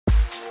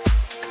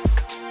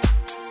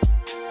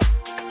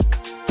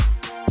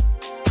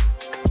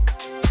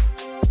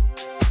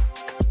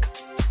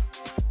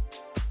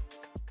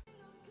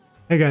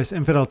Hey guys,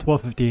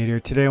 Infidel1258 here.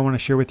 Today I want to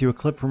share with you a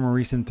clip from a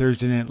recent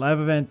Thursday night live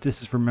event.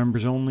 This is for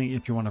members only.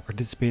 If you want to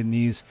participate in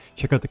these,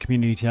 check out the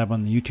community tab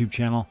on the YouTube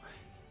channel.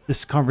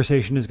 This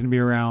conversation is going to be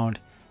around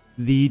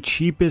the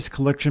cheapest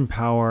collection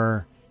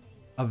power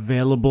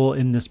available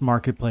in this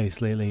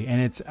marketplace lately.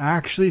 And it's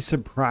actually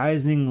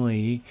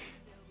surprisingly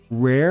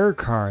rare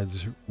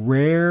cards,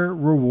 rare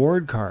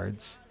reward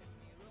cards.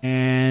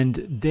 And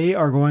they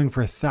are going for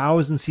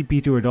 1,000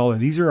 CP to $1.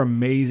 These are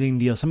amazing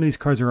deals. Some of these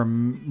cards are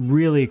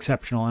really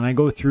exceptional. And I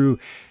go through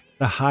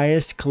the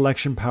highest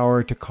collection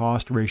power to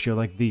cost ratio,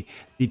 like the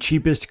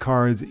cheapest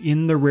cards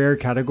in the rare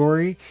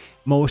category.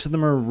 Most of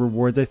them are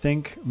rewards, I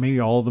think. Maybe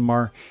all of them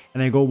are.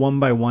 And I go one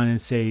by one and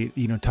say,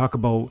 talk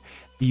about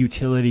the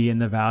utility and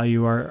the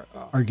value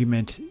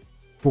argument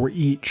for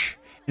each.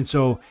 And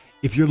so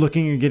if you're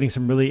looking at getting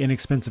some really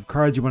inexpensive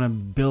cards, you want to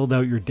build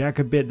out your deck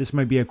a bit, this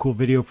might be a cool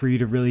video for you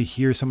to really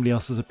hear somebody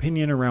else's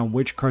opinion around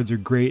which cards are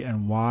great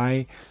and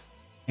why.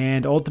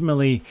 And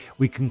ultimately,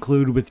 we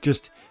conclude with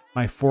just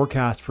my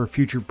forecast for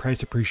future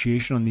price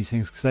appreciation on these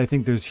things, because I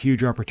think there's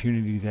huge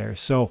opportunity there.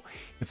 So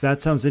if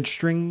that sounds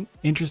interesting,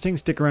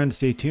 stick around and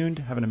stay tuned.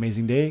 Have an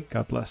amazing day.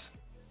 God bless.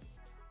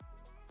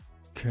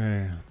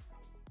 Okay.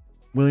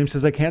 William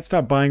says, I can't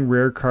stop buying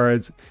rare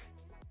cards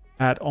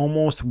at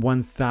almost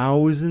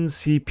 1,000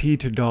 CP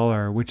to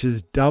 $1, which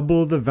is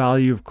double the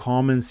value of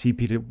common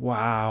CP to...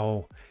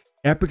 Wow.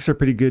 Epics are a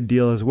pretty good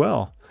deal as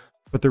well.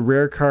 But the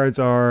rare cards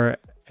are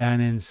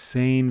an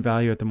insane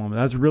value at the moment.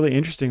 That's really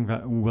interesting,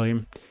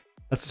 William.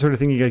 That's the sort of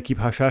thing you got to keep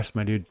hush-hush,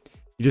 my dude.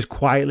 You just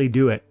quietly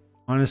do it.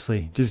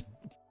 Honestly. Just,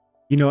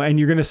 and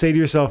you're going to say to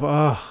yourself,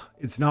 oh,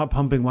 it's not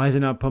pumping. Why is it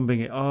not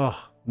pumping? Oh,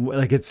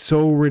 like it's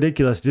so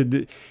ridiculous.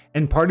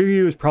 And part of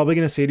you is probably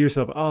going to say to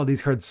yourself, oh,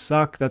 these cards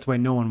suck. That's why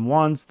no one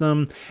wants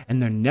them.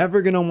 And they're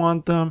never going to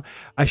want them.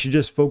 I should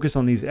just focus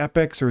on these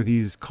epics or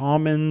these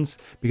commons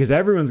because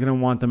everyone's going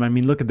to want them. I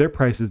mean, look at their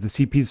prices. The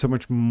CP is so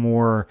much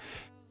more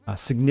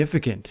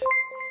significant.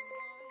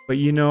 But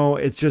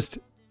it's just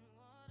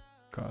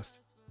cost.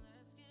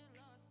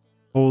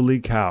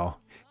 Holy cow.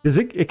 Does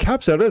it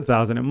caps out at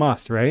 1,000? It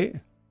must, right?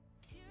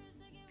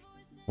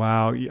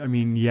 Wow. I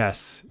mean,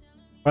 yes.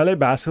 Twilight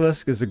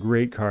Basilisk is a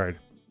great card.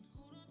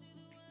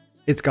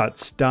 It's got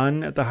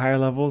stun at the higher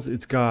levels.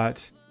 It's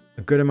got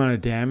a good amount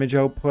of damage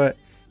output.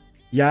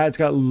 Yeah,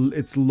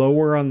 it's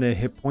lower on the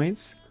hit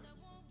points,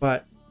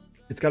 but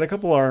it's got a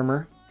couple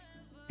armor,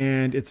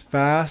 and it's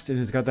fast, and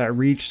it's got that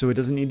reach, so it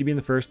doesn't need to be in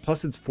the first.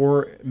 Plus, it's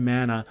 4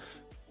 mana,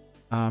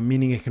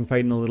 meaning it can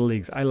fight in the little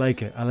leagues. I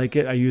like it.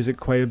 I use it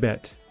quite a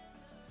bit.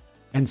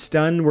 And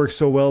stun works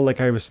so well, like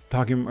I was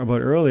talking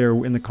about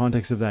earlier, in the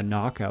context of that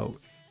knockout.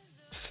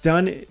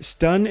 Stun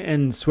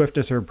and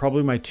swiftness are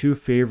probably my 2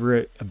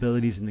 favorite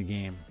abilities in the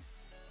game.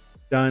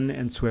 Stun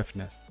and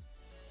swiftness.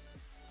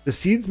 The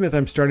Seedsmith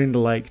I'm starting to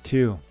like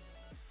too,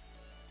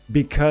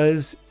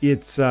 because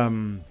it's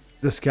the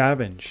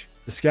scavenge.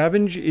 The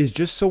scavenge is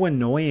just so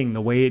annoying,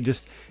 the way it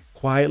just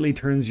quietly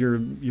turns your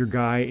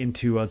guy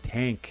into a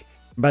tank.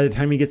 By the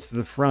time he gets to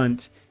the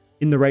front,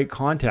 in the right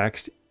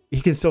context, he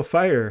can still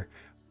fire.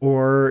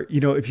 Or,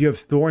 if you have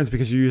Thorns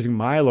because you're using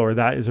Mylor,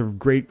 that is a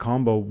great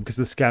combo because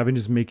the Scavenge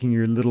is making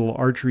your little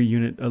archery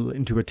unit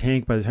into a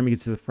tank. By the time he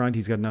gets to the front,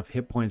 he's got enough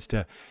hit points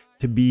to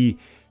be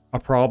a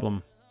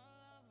problem.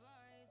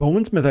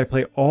 Bonesmith I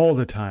play all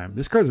the time.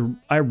 This card's...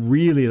 I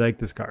really like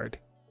this card.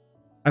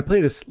 I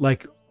play this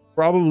like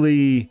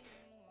probably,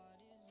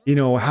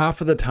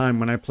 half of the time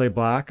when I play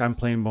black, I'm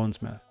playing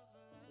Bonesmith.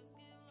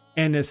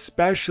 And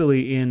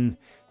especially in...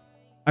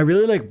 I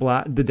really like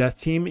the Death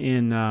Team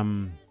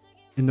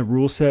in the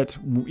rule set,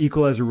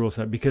 Equalizer rule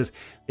set, because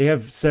they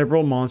have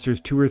several monsters,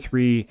 2 or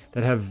 3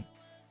 that have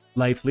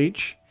life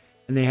leech,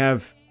 and they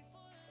have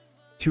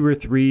 2 or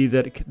 3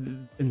 that,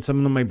 and some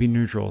of them might be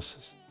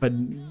neutrals, but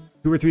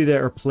 2 or 3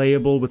 that are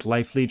playable with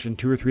life leech and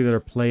 2 or 3 that are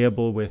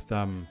playable with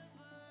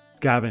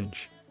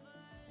scavenge.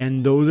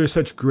 And those are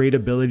such great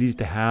abilities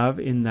to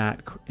have in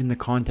the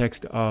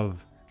context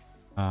of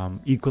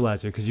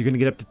Equalizer, because you're going to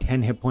get up to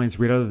 10 hit points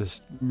right out of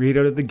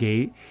the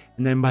gate,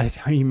 and then by the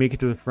time you make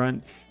it to the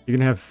front, you're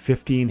gonna have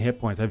 15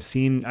 hit points. I've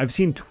seen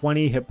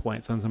 20 hit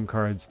points on some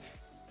cards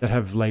that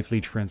have life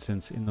leech, for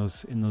instance, in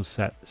those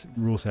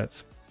rule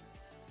sets.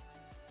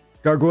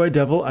 Gargoyle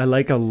Devil I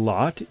like a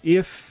lot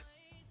if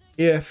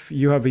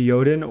you have a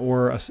Jotun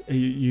or you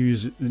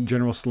use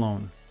General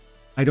Sloan.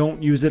 I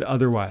don't use it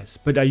otherwise,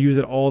 but I use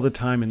it all the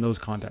time in those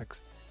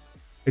contexts.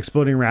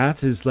 Exploding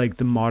Rats is like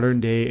the modern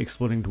day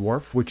Exploding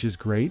Dwarf, which is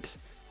great.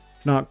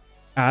 It's not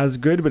as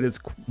good, but it's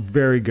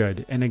very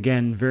good, and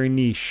again, very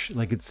niche.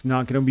 Like, it's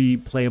not going to be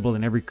playable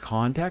in every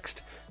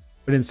context,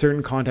 but in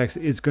certain contexts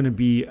it is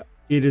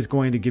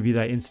going to give you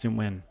that instant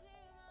win.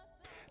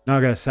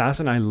 Naga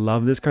Assassin, I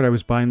love this card. I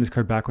was buying this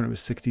card back when it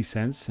was 60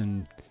 cents,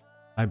 and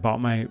I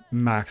bought my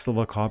max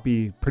level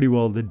copy pretty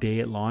well the day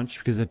it launched,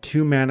 because a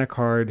 2 mana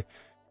card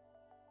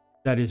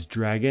that is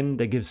dragon,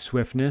 that gives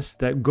swiftness,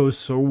 that goes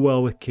so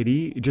well with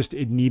Kitty.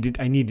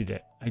 I needed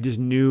it. I just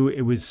knew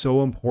it was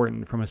so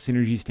important from a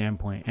synergy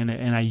standpoint, and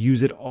I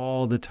use it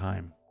all the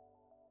time.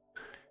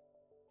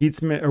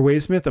 Heatsmith or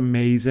Wavesmith,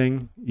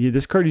 amazing. Yeah,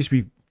 this card used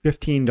to be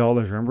 $15.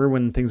 Remember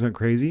when things went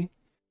crazy?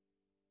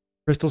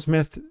 Crystal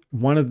Smith,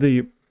 one of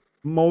the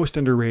most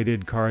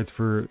underrated cards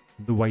for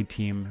the white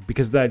team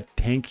because of that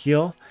tank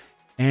heal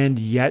and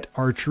yet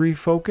archery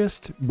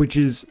focused, which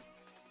is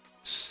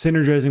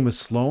synergizing with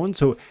Sloan.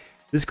 So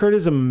this card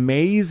is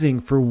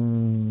amazing for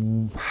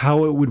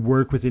how it would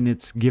work within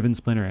its given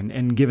splinter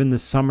and given the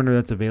summoner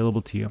that's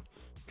available to you.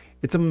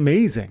 It's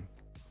amazing.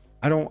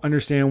 I don't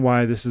understand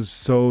why this is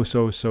so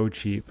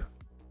cheap.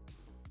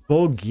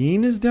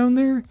 Vol'gin is down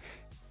there?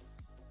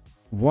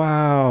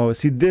 Wow.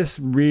 See, this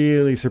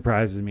really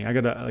surprises me. I'm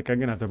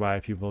gonna have to buy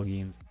a few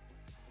Vol'gins.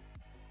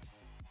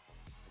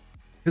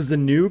 Because the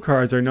new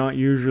cards are not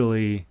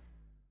usually...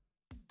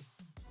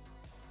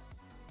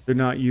 They're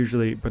not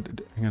usually...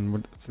 But hang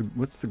on,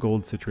 what's the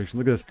gold situation?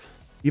 Look at this.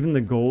 Even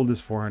the gold is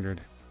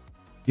 400.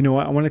 You know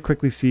what? I want to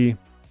quickly see...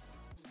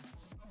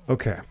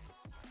 Okay.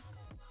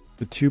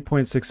 The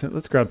 2.6 cent.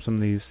 Let's grab some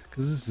of these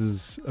because this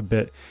is a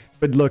bit.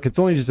 But look, it's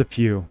only just a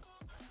few.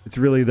 It's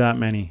really that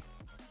many.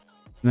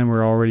 And then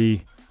we're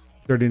already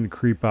starting to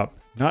creep up.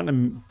 Not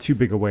in a too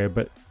big a way,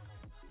 but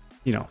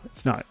you know,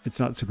 it's not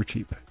super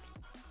cheap.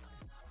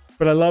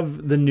 But I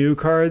love the new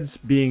cards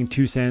being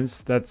 2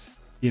 cents. That's,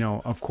 you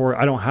know, of course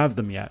I don't have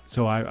them yet,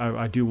 so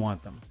I do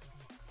want them.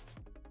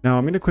 Now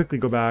I'm going to quickly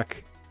go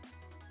back.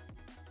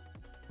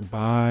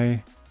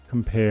 Buy,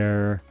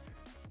 compare,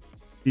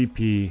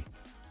 CP.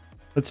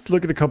 Let's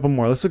look at a couple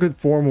more. Let's look at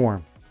 4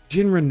 more.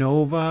 Jin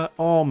Renova.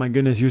 Oh my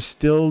goodness, you're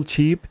still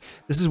cheap.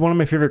 This is one of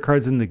my favorite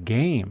cards in the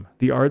game.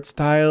 The art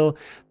style,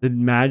 the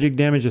magic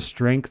damage, the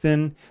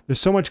strengthen. There's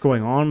so much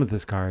going on with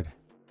this card.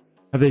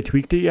 Have they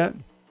tweaked it yet?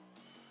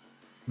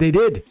 They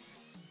did,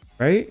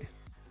 right?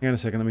 Hang on a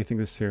second. Let me think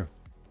this through.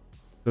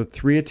 So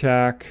 3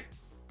 attack,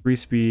 3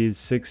 speed,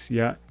 6,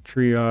 yeah,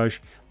 triage.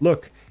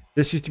 Look,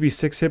 this used to be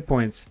 6 hit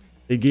points.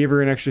 They gave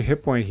her an extra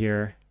hit point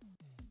here.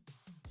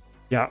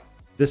 Yeah,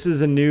 this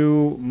is a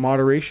new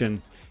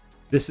moderation.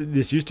 This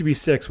used to be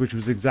 6, which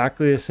was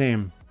exactly the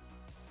same.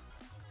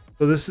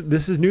 So this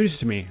is news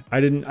to me.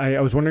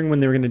 I was wondering when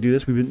they were going to do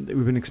this.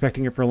 We've been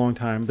expecting it for a long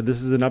time, but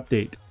this is an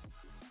update.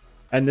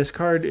 And this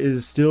card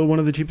is still one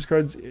of the cheapest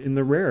cards in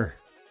the rare,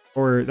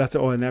 or that's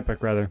in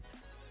epic rather.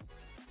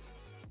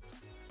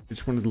 I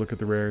just wanted to look at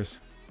the rares.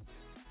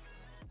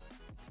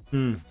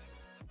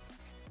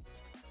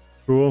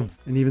 Cool,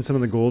 and even some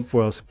of the gold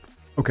foils.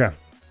 Okay,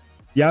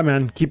 yeah,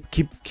 man,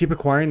 keep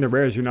acquiring the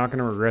rares. You're not going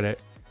to regret it.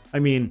 I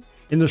mean,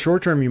 in the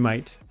short term, you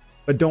might,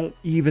 but don't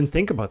even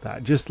think about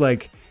that. Just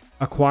like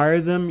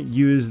acquire them,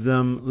 use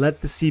them,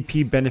 let the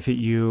CP benefit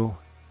you,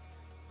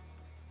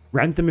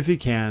 rent them if you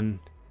can,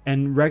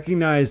 and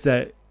recognize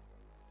that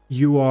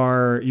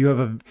you're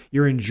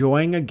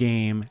enjoying a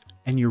game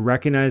and you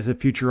recognize the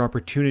future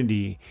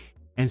opportunity.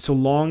 And so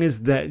long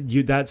as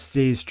that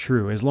stays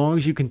true, as long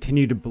as you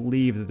continue to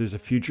believe that there's a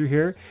future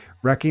here,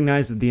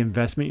 recognize that the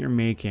investment you're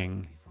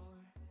making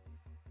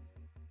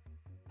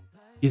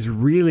is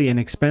really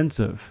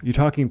inexpensive. You're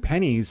talking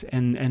pennies,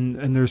 and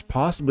there's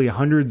possibly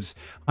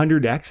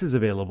 100 X's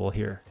available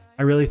here.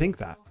 I really think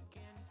that.